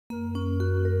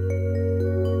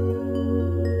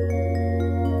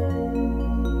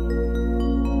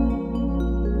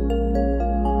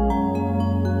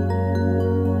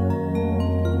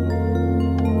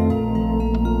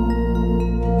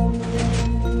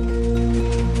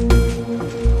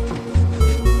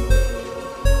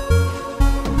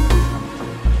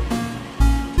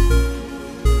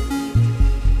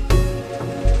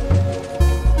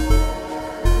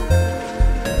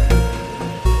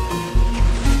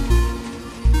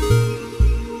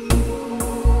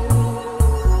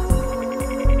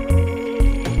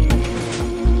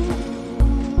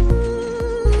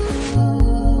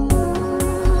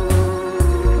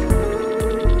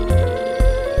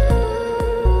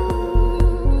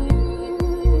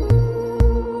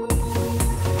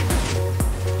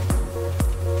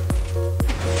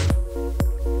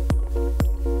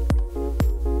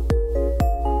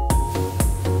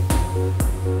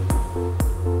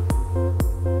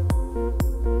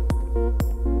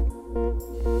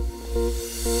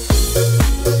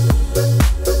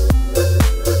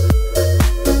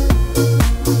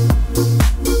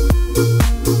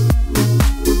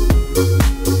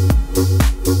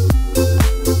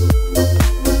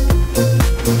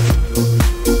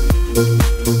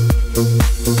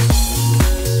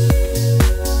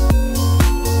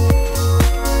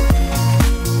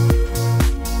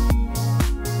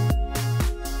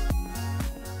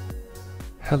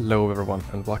Hello everyone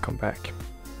and welcome back.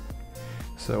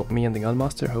 So me and the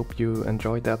Gunmaster hope you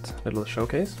enjoyed that little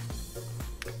showcase.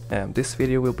 This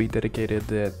video will be dedicated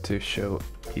to show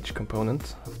each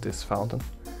component of this fountain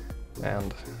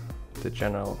and the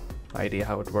general idea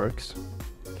how it works.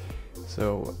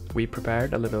 So we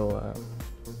prepared a little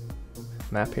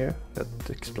map here that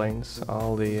explains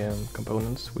all the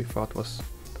components we thought was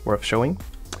worth showing.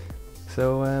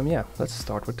 So yeah, let's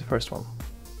start with the first one.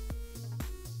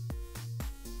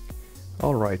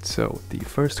 Alright, so the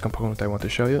first component I want to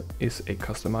show you is a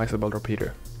customizable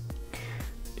repeater.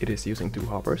 It is using two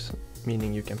hoppers,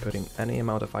 meaning you can put in any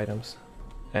amount of items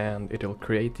and it'll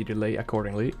create the delay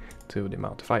accordingly to the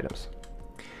amount of items.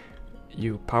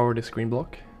 You power this green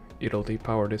block, it'll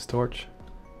depower this torch,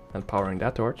 and powering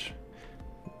that torch,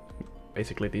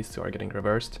 basically these two are getting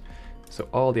reversed, so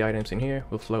all the items in here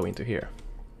will flow into here.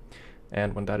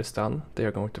 And when that is done, they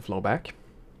are going to flow back.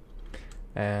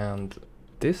 And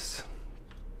this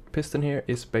piston here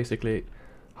is basically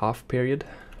half period,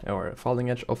 or falling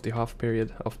edge of the half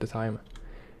period of the time,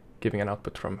 giving an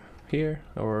output from here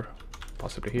or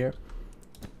possibly here.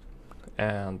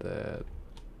 And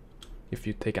if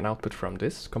you take an output from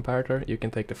this comparator, you can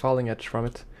take the falling edge from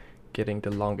it, getting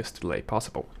the longest delay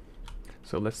possible.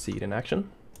 So let's see it in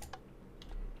action.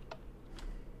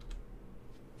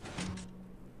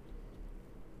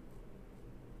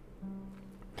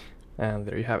 And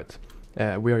there you have it.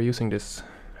 We are using this,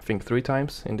 I think, 3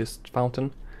 times in this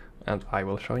fountain, and I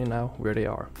will show you now where they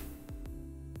are.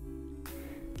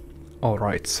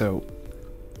 Alright, so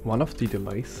one of the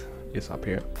delays is up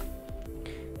here.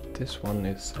 This one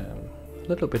is a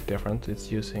little bit different.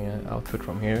 It's using an output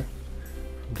from here,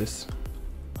 from this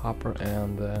hopper,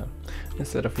 and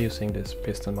instead of using this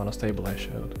piston monostable I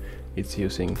showed, it's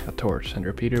using a torch and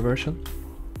repeater version.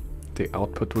 The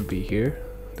output would be here,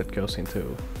 that goes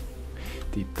into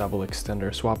the double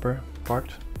extender swapper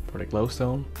part for the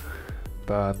glowstone.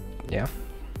 But yeah,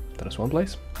 that is one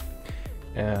place.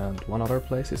 And one other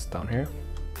place is down here.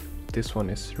 This one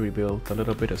is rebuilt a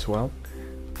little bit as well.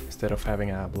 Instead of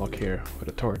having a block here with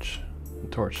a torch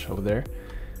over there,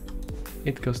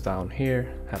 it goes down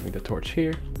here, having the torch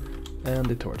here and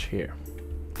the torch here.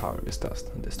 Power this dust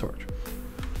and this torch.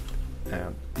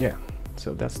 And yeah,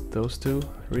 so that's those two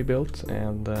rebuilt,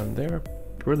 and they're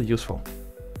really useful.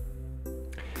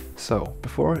 So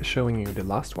before showing you the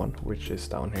last one, which is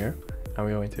down here, I'm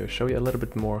going to show you a little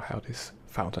bit more how this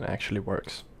fountain actually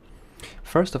works.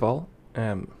 First of all,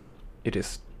 it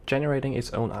is generating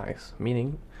its own ice,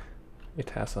 meaning it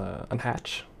has a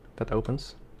hatch that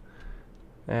opens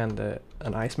and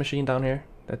an ice machine down here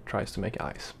that tries to make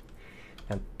ice.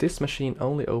 And this machine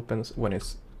only opens when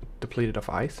it's depleted of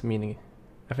ice, meaning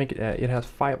I think it has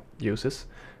 5 uses,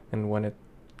 and when it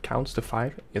counts to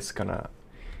 5, it's gonna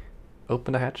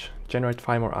open the hatch, generate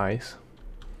 5 more ice,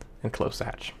 and close the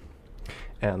hatch.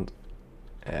 And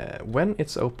when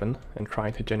it's open and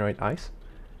trying to generate ice,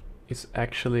 it's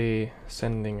actually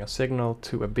sending a signal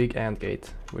to a big AND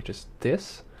gate, which is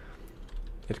this.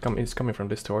 It's coming from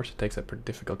this torch. It takes a pretty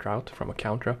difficult route from a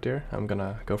counter up there. I'm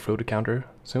gonna go through the counter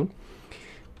soon.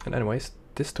 And anyways,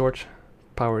 this torch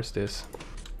powers this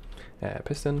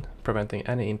piston, preventing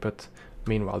any input,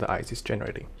 meanwhile the ice is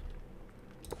generating.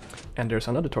 And there's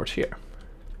another torch here,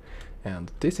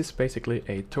 and this is basically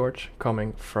a torch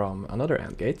coming from another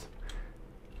AND gate,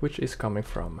 which is coming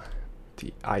from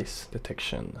the ice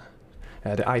detection,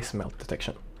 the ice melt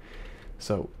detection.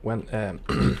 So when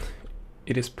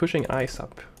it is pushing ice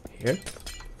up here,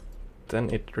 then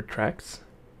it retracts,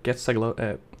 gets a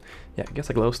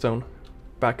glowstone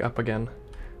back up again,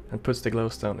 and puts the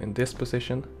glowstone in this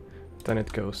position. Then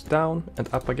it goes down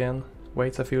and up again,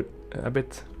 waits a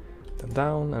bit, then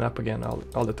down and up again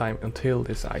all the time until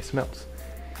this ice melts.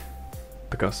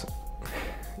 Because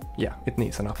yeah, it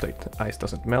needs an update. Ice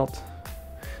doesn't melt.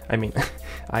 I mean,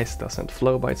 ice doesn't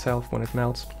flow by itself when it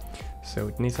melts, so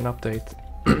it needs an update.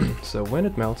 So when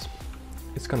it melts,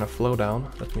 it's gonna flow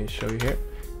down. Let me show you here.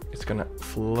 It's gonna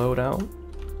flow down,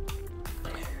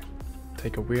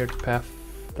 take a weird path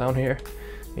down here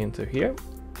into here,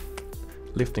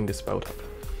 lifting this boat up.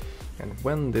 And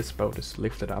when this boat is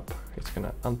lifted up, it's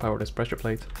gonna unpower this pressure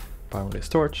plate, power this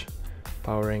torch,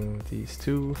 powering these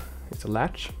two, it's a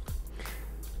latch,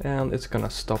 and it's gonna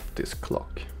stop this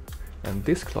clock. And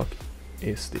this clock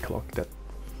is the clock that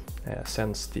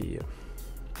sends the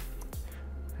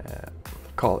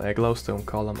glowstone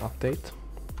column update,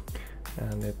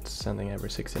 and it's sending every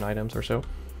 16 items or so.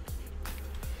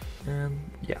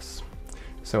 Yes.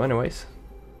 So anyways,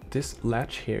 this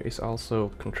latch here is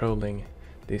also controlling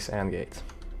this AND gate.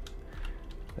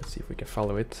 Let's see if we can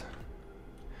follow it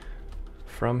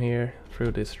from here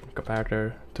through this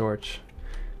comparator, torch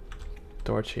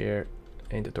here,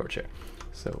 and the torch here.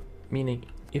 So meaning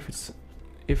if it's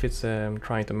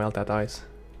trying to melt that ice,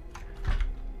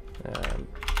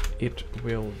 it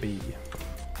will be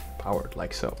powered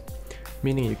like so,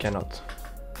 meaning you cannot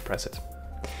press it.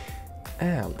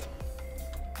 And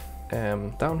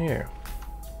down here,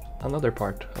 another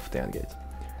part of the AND gate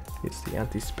is the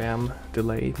anti-spam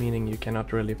delay, meaning you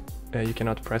cannot really you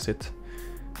cannot press it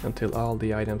until all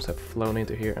the items have flown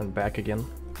into here and back again,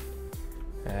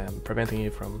 preventing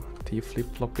you from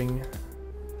T-flip-flopping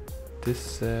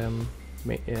this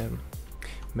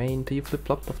main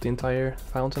T-flip-flop of the entire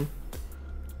fountain.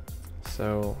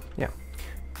 So yeah,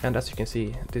 and as you can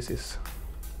see, this is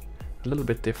a little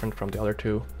bit different from the other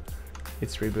two.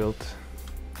 It's rebuilt.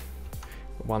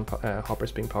 One hopper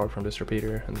is being powered from this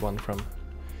repeater and one from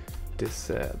this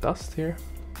dust here,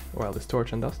 well, this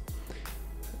torch and dust.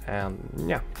 And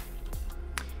yeah,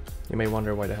 you may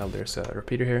wonder why the hell there's a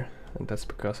repeater here, and that's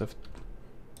because of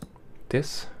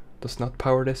this does not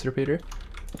power this repeater,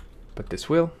 but this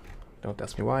will. Don't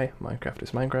ask me why, Minecraft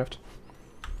is Minecraft.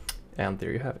 And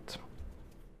there you have it.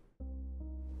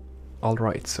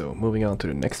 Alright, so moving on to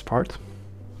the next part.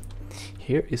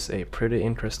 Here is a pretty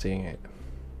interesting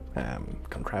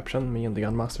contraption me and the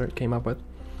Gunmaster came up with.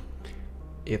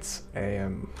 It's a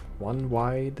one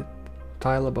wide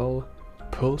tileable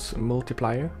pulse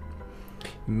multiplier,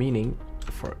 meaning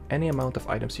for any amount of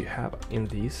items you have in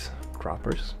these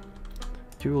droppers,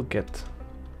 you will get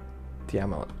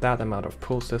that amount of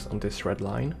pulses on this red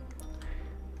line,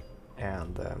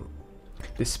 and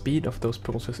the speed of those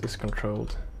pulses is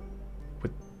controlled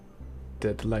with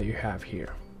the delay you have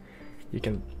here. You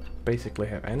can basically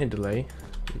have any delay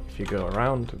if you go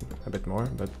around a bit more,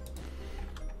 but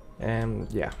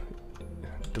yeah,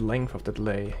 the length of the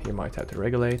delay you might have to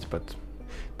regulate, but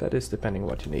that is depending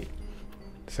what you need.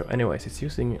 So anyways, it's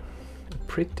using a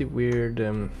pretty weird,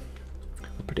 a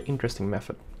pretty interesting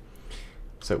method.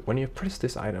 So when you press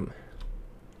this item,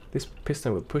 this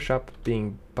piston will push up,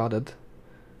 being budded.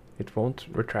 It won't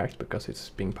retract because it's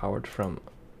being powered from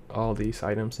all these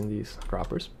items in these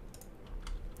droppers.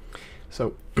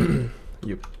 So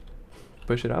you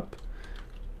push it up,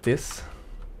 this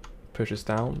pushes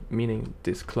down, meaning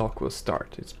this clock will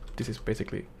start. This is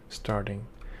basically starting,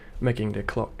 making the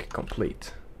clock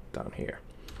complete down here.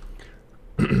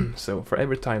 So for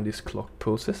every time this clock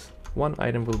pulses, one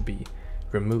item will be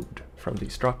removed from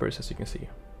these droppers. As you can see,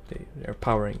 they're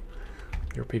powering,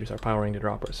 your repeaters are powering the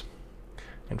droppers.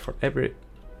 And for every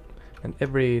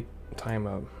time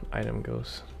an item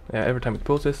goes, every time it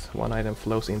pulses, one item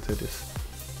flows into this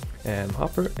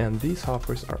hopper, and these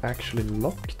hoppers are actually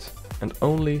locked, and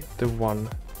only the one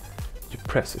you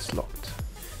press is locked.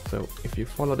 So if you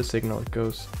follow the signal, it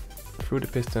goes through the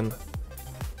piston,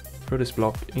 through this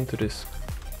block, into this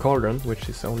cauldron, which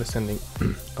is only sending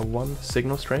a 1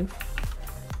 signal strength,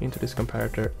 into this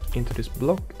comparator, into this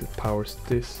block that powers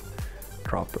this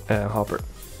hopper,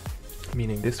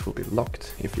 meaning this will be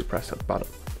locked if you press that button.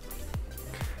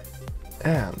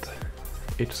 And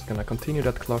it's gonna continue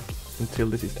that clock until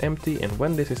this is empty, and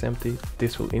when this is empty,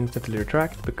 this will instantly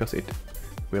retract because it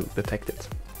will detect it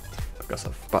because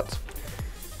of buds.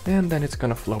 And then it's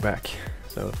gonna flow back.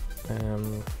 So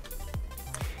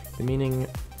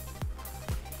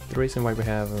the reason why we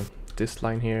have this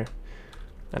line here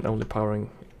and only powering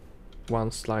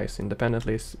one slice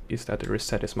independently is that the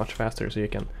reset is much faster, so you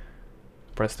can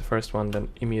press the first one, then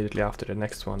immediately after the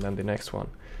next one, then the next one.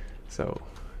 So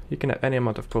you can have any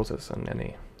amount of pulses on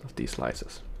any of these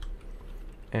slices.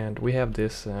 And we have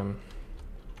this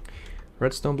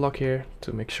redstone block here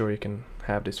to make sure you can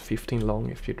have this 15 long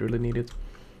if you really need it.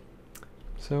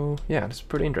 So yeah, it's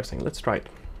pretty interesting. Let's try it.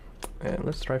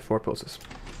 Let's try 4 pulses.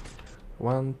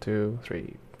 1, 2,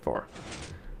 3, 4.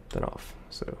 Then off.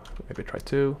 So maybe try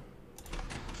 2.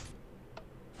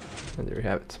 And there you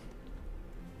have it.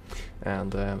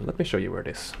 And let me show you where it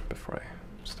is before I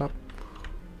stop.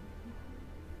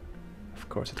 Of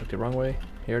course I took the wrong way.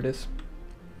 Here it is.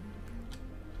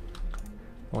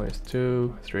 1 is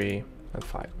 2, 3, and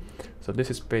 5. So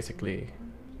this is basically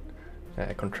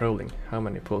controlling how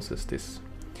many pulses this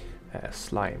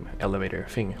slime elevator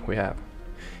thing we have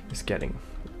is getting.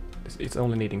 It's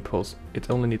only needing pulse. It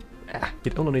only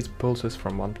needs pulses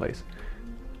from one place.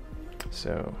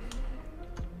 So,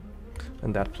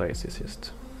 and that place is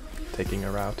just taking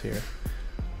a route here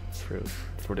through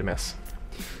the mess.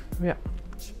 Yeah.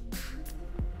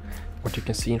 What you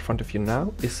can see in front of you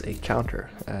now is a counter.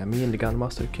 Me and the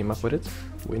Gunmaster came up with it.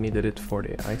 We needed it for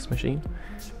the ice machine.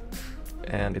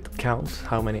 And it counts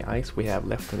how many ice we have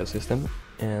left in the system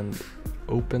and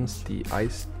opens the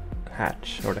ice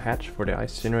hatch, or the hatch for the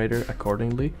ice generator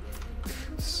accordingly.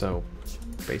 So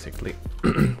basically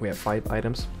we have 5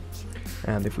 items,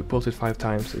 and if we pulse it 5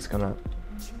 times, it's gonna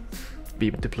be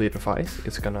depleted of ice.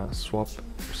 It's gonna swap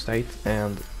state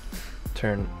and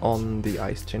turn on the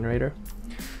ice generator.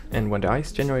 And when the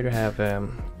ice generator have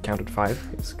counted 5,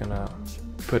 it's gonna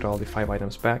put all the 5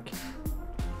 items back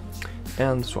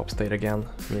and swap state again,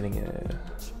 meaning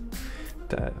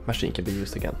the machine can be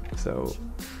used again. So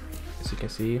as you can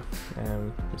see,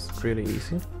 it's really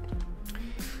easy.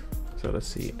 So let's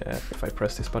see, if I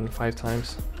press this button 5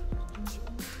 times,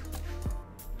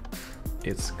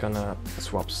 it's gonna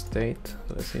swap state.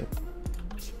 So let's see,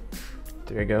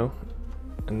 there you go.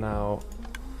 And now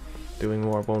doing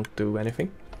more won't do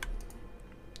anything.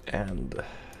 And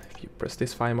if you press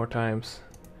this 5 more times,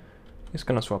 it's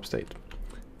gonna swap state.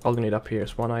 All you need up here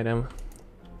is 1 item,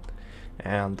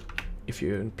 and if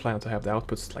you plan to have the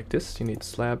outputs like this, you need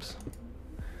slabs,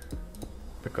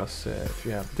 because if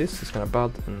you have this, it's gonna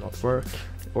bud and not work,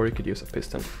 or you could use a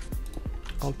piston.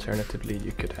 Alternatively,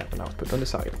 you could have an output on the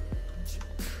side.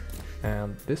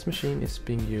 And this machine is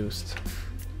being used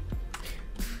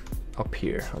up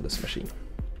here on this machine.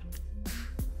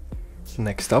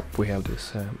 Next up, we have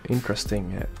this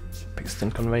interesting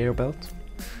piston conveyor belt.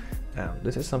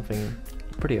 This is something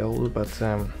pretty old, but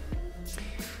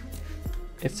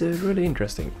it's really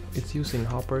interesting. It's using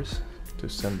hoppers to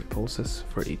send the pulses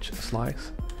for each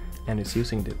slice, and it's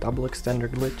using the double extender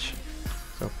glitch.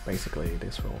 So basically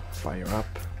this will fire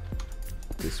up,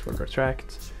 this will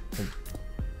retract, and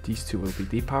these two will be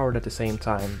depowered at the same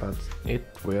time, but it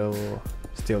will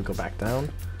still go back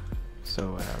down.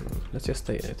 So let's just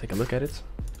take a look at it.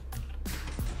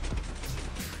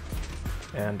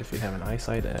 And if you have an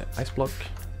ice block,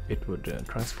 it would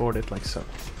transport it like so.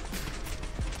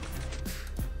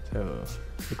 So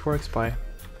it works by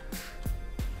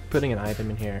putting an item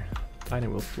in here, the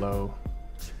item will flow,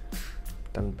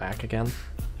 then back again,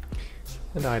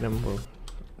 and the item will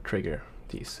trigger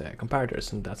these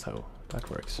comparators, and that's how that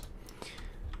works.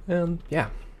 And yeah.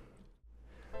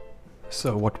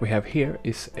 So what we have here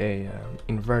is a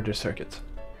inverter circuit.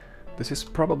 This is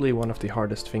probably one of the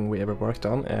hardest thing we ever worked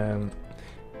on.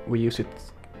 We use it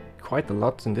quite a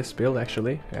lot in this build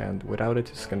actually, and without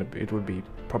it, it would be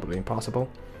probably impossible.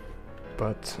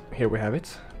 But here we have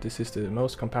it. This is the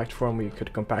most compact form we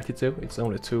could compact it to. It's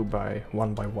only 2 by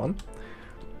 1 by 1.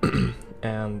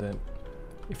 And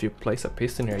if you place a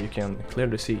piston here, you can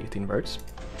clearly see it inverts.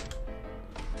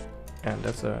 And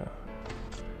that's a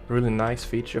really nice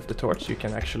feature of the torch. You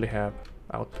can actually have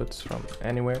outputs from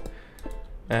anywhere.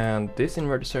 And this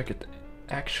inverter circuit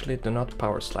actually do not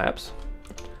power slabs,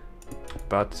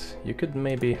 but you could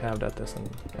maybe have that as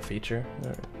a feature.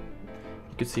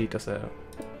 You could see it as a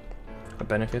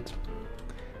benefit.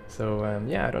 So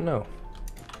yeah, I don't know.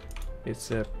 It's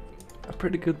a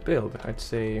pretty good build. I'd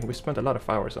say we spent a lot of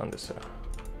hours on this, so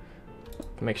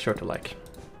make sure to like.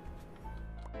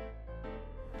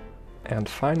 And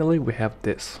finally we have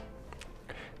this.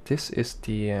 This is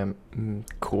the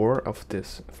core of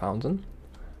this fountain.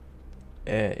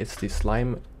 It's the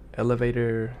slime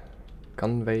elevator,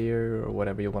 conveyor, or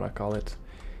whatever you want to call it.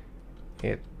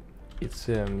 It's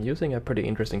using a pretty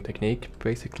interesting technique.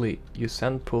 Basically, you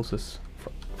send pulses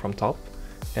from top,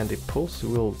 and the pulse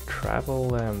will travel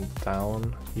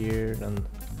down here and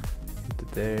into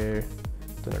there,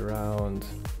 then around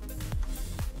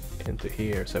into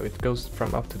here. So it goes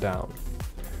from up to down.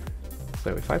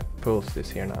 So if I pulse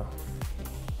this here now,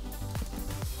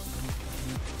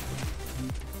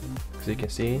 as you can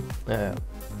see,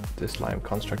 the slime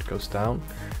construct goes down,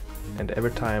 and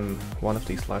every time one of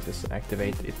these slices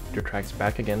activate, it retracts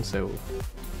back again, so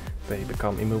they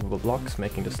become immovable blocks,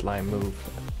 making the slime move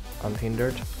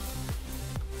unhindered.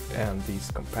 And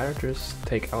these comparators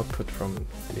take output from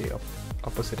the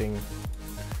opposing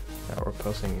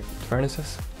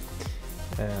furnaces,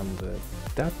 and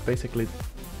that basically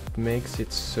makes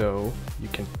it so you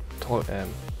can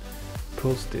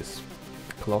pulse this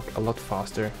clock a lot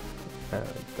faster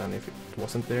than if it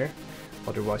wasn't there.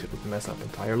 Otherwise it would mess up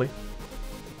entirely.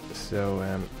 So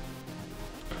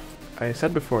I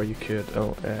said before you could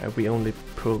we only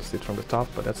pulse it from the top,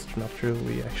 but that's not true.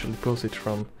 We actually pulse it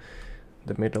from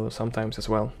the middle sometimes as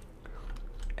well.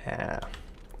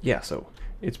 Yeah, so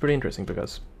it's pretty interesting,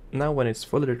 because now when it's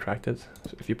fully retracted,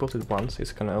 so if you pulse it once,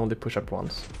 it's gonna only push up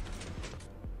once,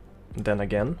 then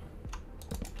again,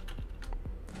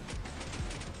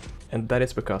 and that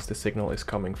is because the signal is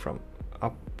coming from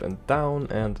up and down,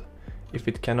 and if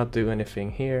it cannot do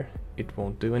anything here, it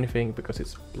won't do anything because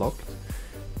it's blocked.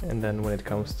 And then when it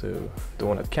comes to the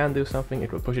one that can do something,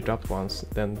 it will push it up once,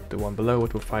 then the one below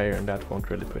it will fire, and that won't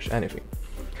really push anything.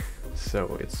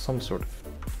 So it's some sort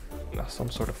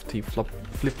of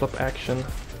flip-flop action.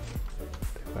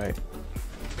 If I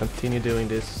continue doing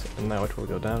this, and now it will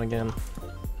go down again.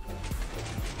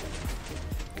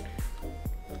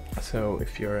 So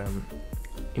if you're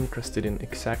interested in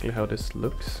exactly how this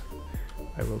looks,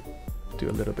 I will do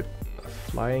a little bit of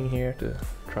flying here to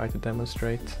try to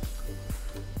demonstrate.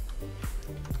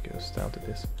 It goes down to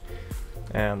this.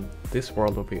 And this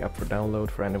world will be up for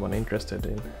download for anyone interested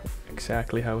in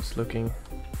exactly how it's looking.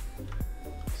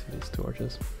 See these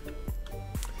torches?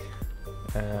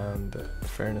 And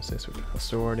furnaces with a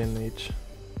sword in each,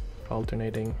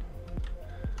 alternating.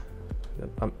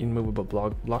 Immovable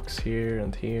blocks here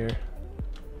and here.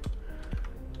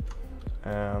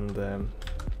 And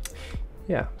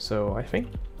yeah, so I think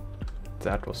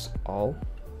that was all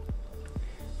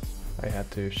I had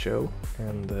to show,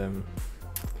 and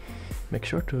make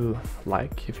sure to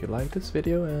like if you like this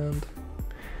video, and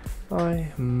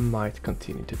I might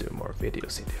continue to do more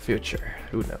videos in the future,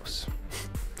 who knows.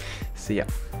 See ya!